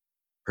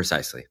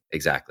 Precisely.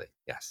 Exactly.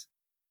 Yes.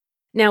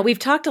 Now, we've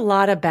talked a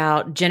lot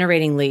about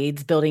generating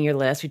leads, building your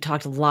list. We've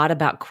talked a lot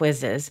about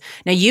quizzes.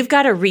 Now, you've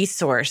got a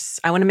resource.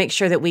 I want to make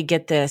sure that we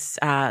get this,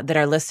 that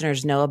our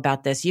listeners know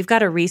about this. You've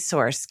got a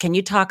resource. Can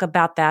you talk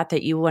about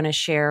that you want to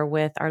share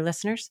with our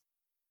listeners?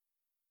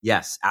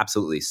 Yes,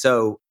 absolutely.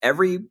 So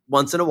every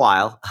once in a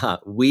while,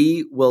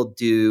 we will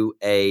do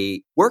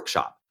a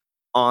workshop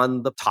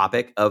on the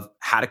topic of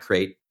how to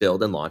create,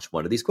 build, and launch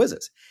one of these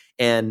quizzes.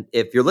 And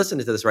if you're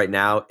listening to this right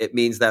now, it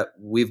means that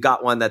we've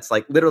got one that's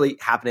like literally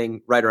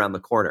happening right around the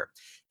corner.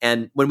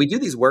 And when we do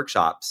these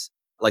workshops,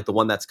 like the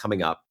one that's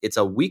coming up, it's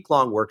a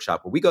week-long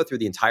workshop where we go through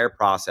the entire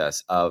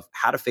process of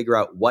how to figure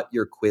out what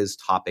your quiz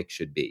topic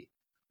should be,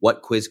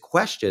 what quiz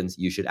questions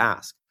you should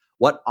ask,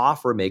 what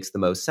offer makes the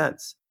most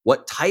sense,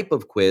 what type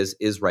of quiz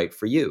is right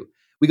for you.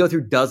 We go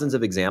through dozens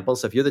of examples.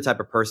 So if you're the type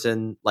of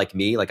person like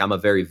me, like I'm a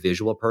very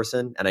visual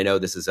person, and I know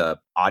this is a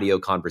audio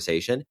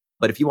conversation,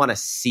 but if you want to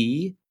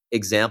see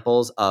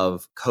examples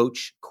of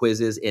coach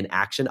quizzes in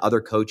action, other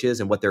coaches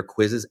and what their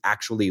quizzes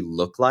actually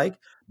look like,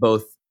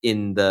 both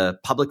in the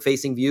public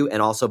facing view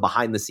and also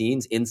behind the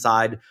scenes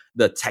inside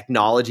the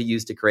technology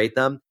used to create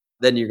them,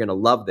 then you're going to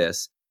love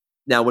this.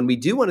 Now, when we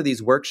do one of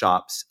these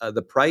workshops,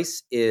 the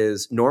price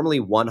is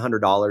normally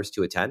 $100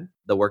 to attend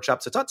the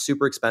workshop. So it's not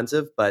super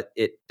expensive, but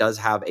it does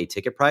have a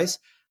ticket price.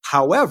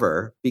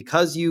 However,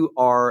 because you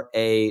are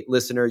a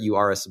listener, you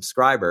are a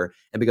subscriber,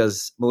 and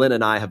because Melinda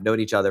and I have known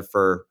each other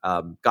for,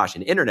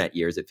 in internet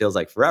years, it feels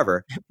like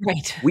forever.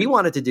 Right. We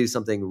wanted to do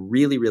something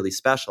really, really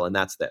special, and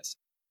that's this.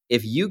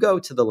 If you go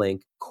to the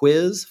link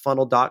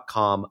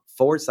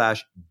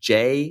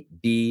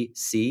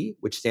quizfunnel.com/JBC,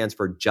 which stands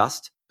for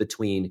Just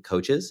Between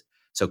Coaches,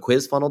 so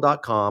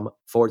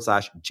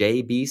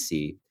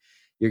quizfunnel.com/JBC,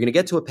 you're going to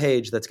get to a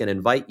page that's going to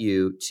invite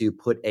you to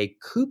put a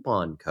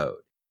coupon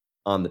code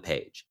on the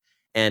page.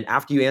 And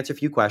after you answer a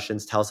few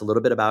questions, tell us a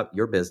little bit about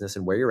your business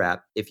and where you're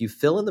at. If you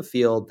fill in the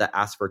field that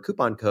asks for a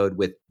coupon code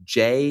with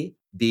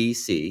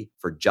JBC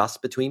for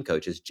Just Between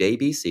Coaches,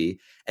 JBC,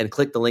 and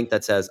click the link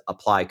that says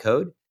apply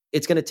code,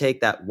 it's going to take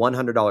that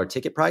 $100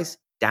 ticket price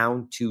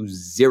down to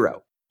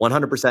 $0.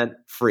 100%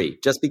 free,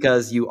 just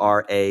because you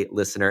are a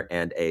listener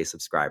and a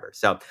subscriber.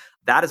 So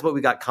that is what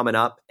we got coming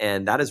up.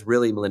 And that is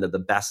really, Melinda, the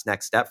best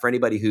next step for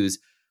anybody who's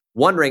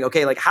wondering,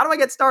 okay, like, how do I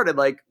get started?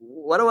 Like,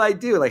 what do I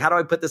do? Like, how do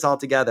I put this all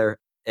together?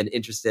 And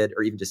interested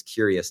or even just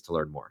curious to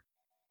learn more.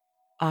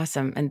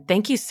 Awesome. And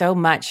thank you so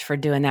much for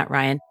doing that,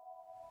 Ryan.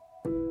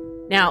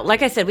 Now,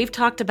 like I said, we've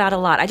talked about a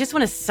lot. I just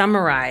want to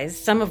summarize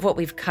some of what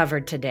we've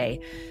covered today.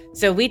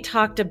 So we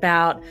talked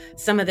about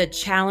some of the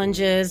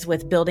challenges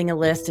with building a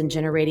list and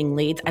generating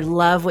leads. I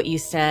love what you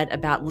said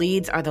about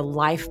leads are the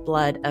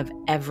lifeblood of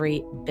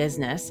every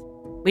business.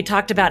 We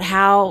talked about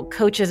how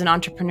coaches and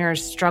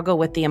entrepreneurs struggle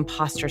with the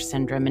imposter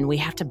syndrome, and we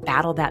have to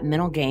battle that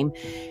mental game,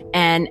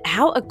 and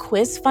how a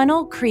quiz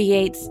funnel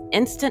creates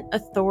instant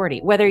authority.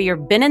 Whether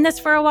you've been in this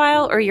for a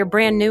while or you're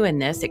brand new in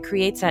this, it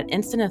creates that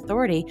instant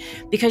authority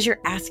because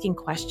you're asking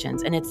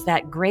questions, and it's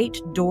that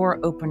great door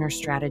opener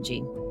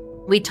strategy.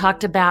 We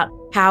talked about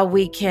how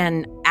we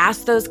can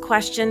ask those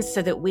questions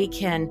so that we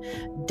can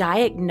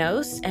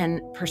diagnose and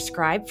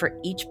prescribe for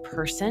each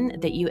person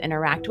that you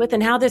interact with,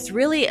 and how this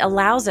really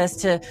allows us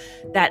to,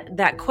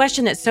 that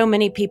question that so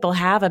many people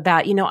have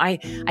about, I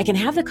can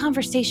have the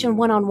conversation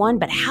one-on-one,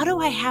 but how do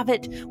I have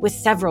it with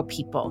several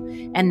people?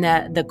 And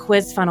the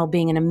quiz funnel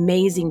being an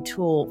amazing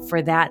tool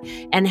for that,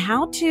 and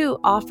how to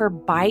offer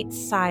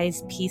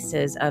bite-sized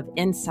pieces of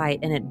insight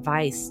and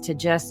advice to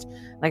just,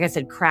 like I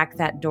said, crack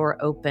that door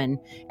open.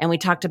 And we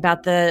talked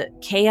about the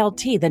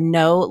KLT, the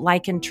know,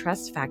 like, and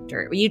trust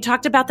factor. You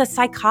talked about the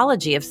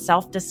psychology of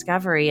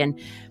self-discovery. And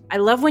I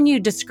love when you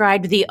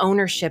described the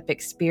ownership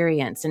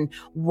experience and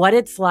what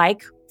it's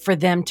like for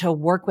them to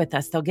work with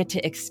us. They'll get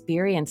to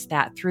experience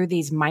that through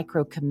these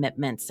micro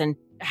commitments. And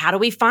how do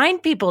we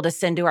find people to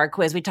send to our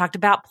quiz? We talked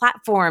about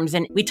platforms,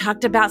 and we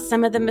talked about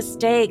some of the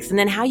mistakes, and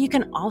then how you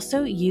can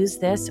also use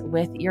this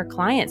with your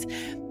clients.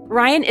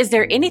 Ryan, is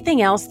there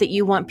anything else that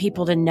you want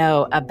people to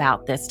know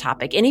about this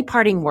topic? Any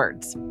parting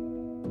words?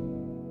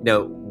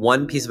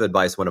 One piece of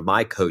advice one of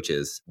my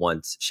coaches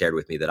once shared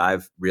with me that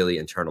I've really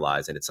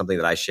internalized, and it's something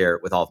that I share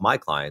with all of my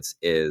clients,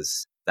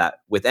 is that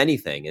with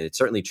anything, and it's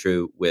certainly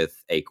true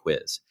with a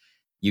quiz,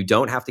 you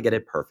don't have to get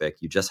it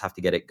perfect. You just have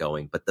to get it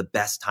going. But the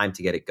best time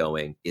to get it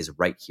going is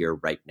right here,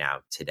 right now,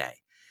 today.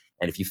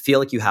 And if you feel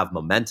like you have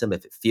momentum,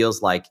 if it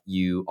feels like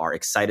you are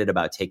excited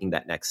about taking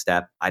that next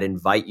step, I'd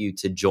invite you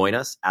to join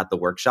us at the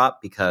workshop,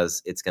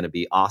 because it's going to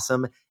be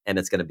awesome and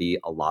it's going to be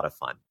a lot of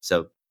fun.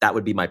 So that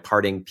would be my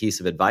parting piece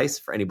of advice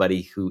for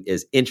anybody who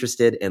is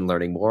interested in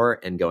learning more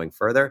and going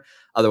further.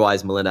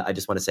 Otherwise, Melinda, I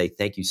just want to say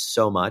thank you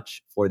so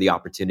much for the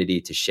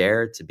opportunity to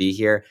share, to be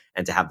here,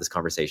 and to have this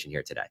conversation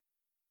here today.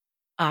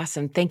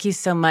 Awesome. Thank you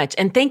so much.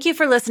 And thank you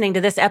for listening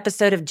to this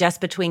episode of Just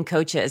Between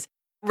Coaches.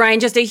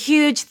 Ryan, just a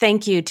huge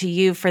thank you to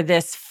you for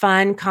this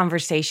fun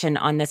conversation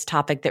on this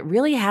topic that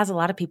really has a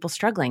lot of people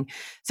struggling.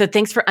 So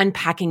thanks for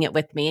unpacking it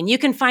with me. And you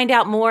can find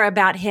out more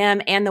about him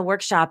and the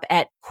workshop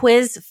at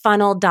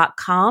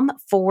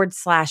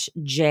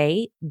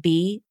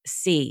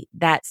quizfunnel.com/JBC.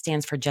 That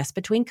stands for Just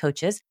Between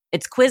Coaches.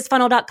 It's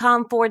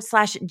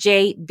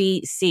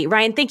quizfunnel.com/JBC.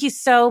 Ryan, thank you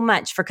so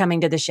much for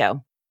coming to the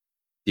show.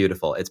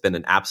 Beautiful. It's been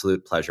an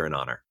absolute pleasure and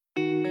honor.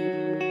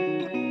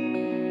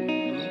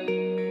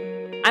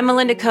 I'm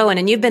Melinda Cohen,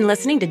 and you've been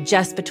listening to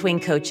Just Between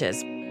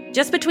Coaches.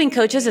 Just Between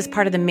Coaches is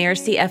part of the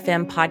Mirasee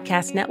FM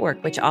podcast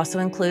network, which also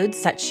includes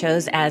such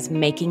shows as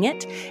Making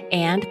It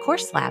and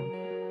Course Lab.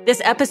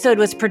 This episode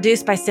was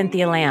produced by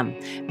Cynthia Lamb.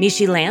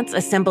 Mishi Lance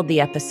assembled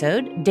the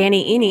episode.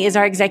 Danny Eni is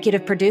our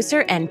executive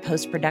producer, and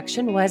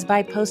post-production was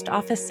by Post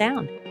Office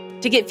Sound.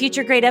 To get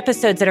future great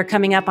episodes that are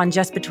coming up on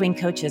Just Between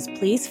Coaches,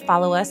 please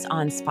follow us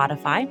on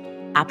Spotify,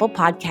 Apple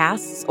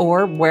Podcasts,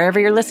 or wherever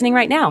you're listening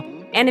right now.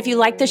 And if you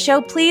like the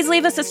show, please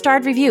leave us a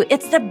starred review.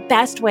 It's the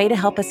best way to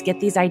help us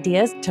get these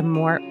ideas to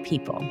more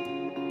people.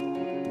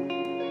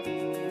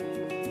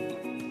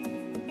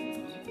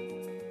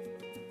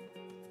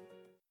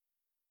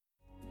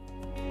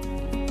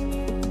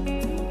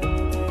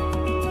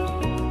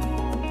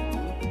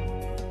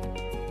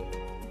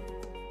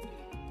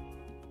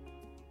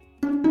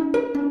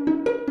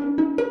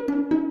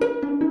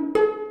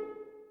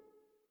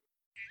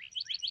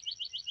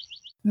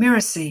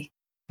 Mirasee.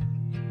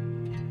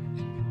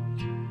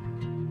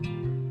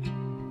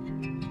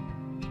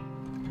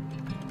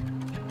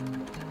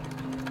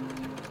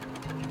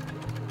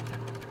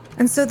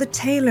 And so the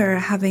tailor,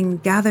 having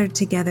gathered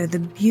together the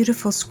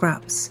beautiful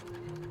scraps,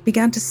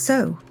 began to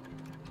sew.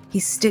 He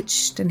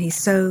stitched and he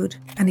sewed,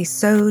 and he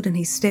sewed and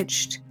he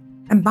stitched,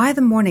 and by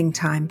the morning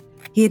time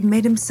he had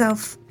made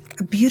himself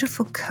a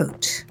beautiful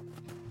coat.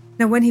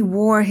 Now when he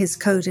wore his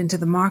coat into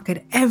the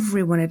market,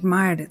 everyone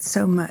admired it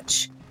so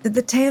much that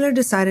the tailor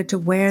decided to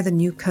wear the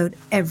new coat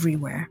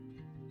everywhere.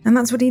 And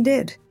that's what he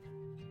did.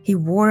 He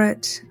wore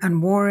it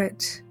and wore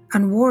it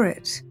and wore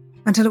it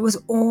until it was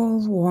all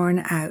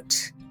worn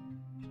out.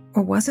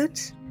 Or was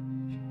it?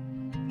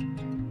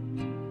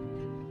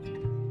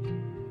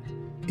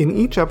 In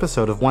each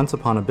episode of Once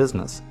Upon a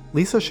Business,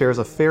 Lisa shares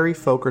a fairy,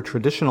 folk, or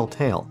traditional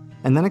tale,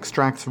 and then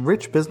extracts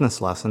rich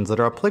business lessons that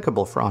are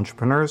applicable for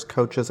entrepreneurs,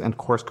 coaches, and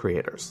course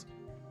creators.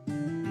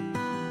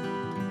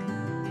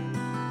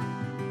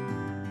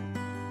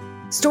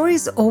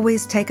 Stories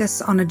always take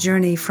us on a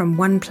journey from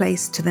one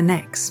place to the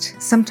next.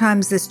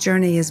 Sometimes this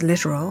journey is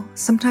literal,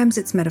 sometimes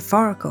it's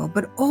metaphorical,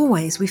 but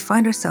always we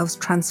find ourselves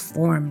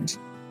transformed.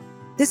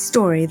 This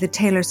story, The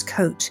Tailor's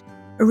Coat,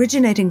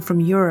 originating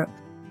from Europe,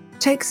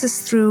 takes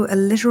us through a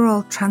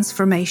literal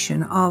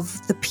transformation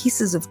of the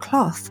pieces of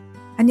cloth,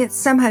 and yet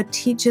somehow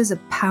teaches a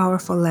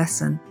powerful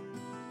lesson.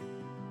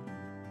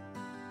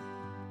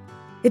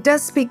 It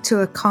does speak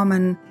to a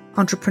common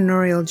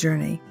entrepreneurial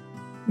journey.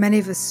 Many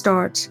of us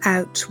start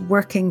out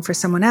working for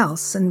someone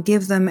else and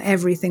give them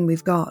everything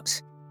we've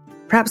got.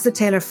 Perhaps the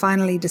tailor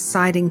finally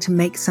deciding to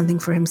make something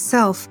for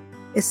himself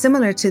is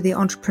similar to the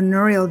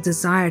entrepreneurial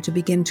desire to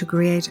begin to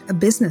create a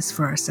business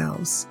for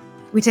ourselves.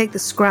 We take the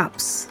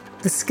scraps,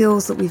 the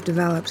skills that we've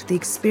developed, the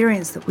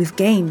experience that we've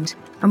gained,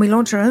 and we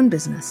launch our own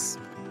business.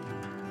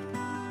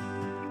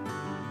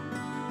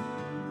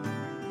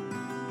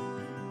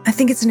 I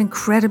think it's an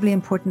incredibly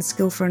important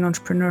skill for an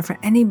entrepreneur, for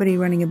anybody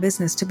running a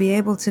business, to be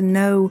able to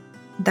know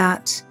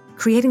that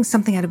creating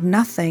something out of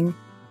nothing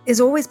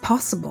is always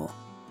possible.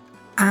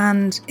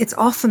 And it's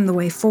often the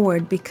way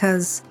forward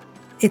because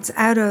it's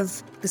out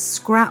of the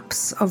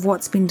scraps of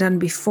what's been done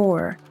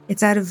before.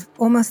 It's out of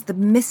almost the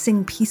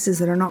missing pieces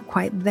that are not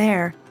quite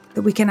there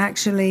that we can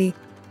actually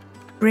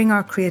bring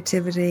our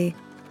creativity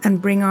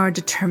and bring our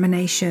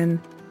determination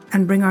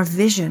and bring our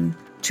vision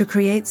to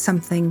create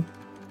something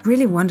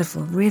really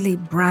wonderful, really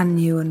brand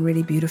new and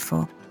really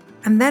beautiful.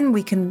 And then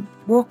we can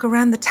walk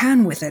around the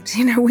town with it.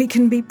 We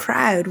can be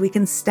proud, we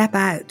can step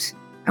out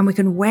and we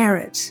can wear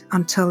it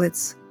until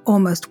it's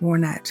almost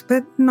worn out,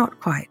 but not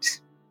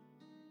quite.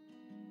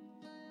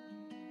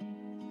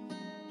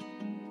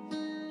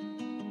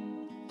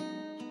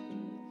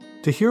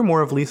 To hear more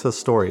of Lisa's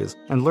stories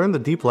and learn the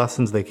deep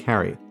lessons they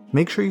carry,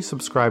 make sure you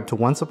subscribe to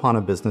Once Upon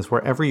a Business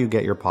wherever you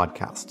get your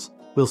podcasts.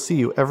 We'll see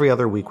you every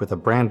other week with a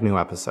brand new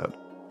episode.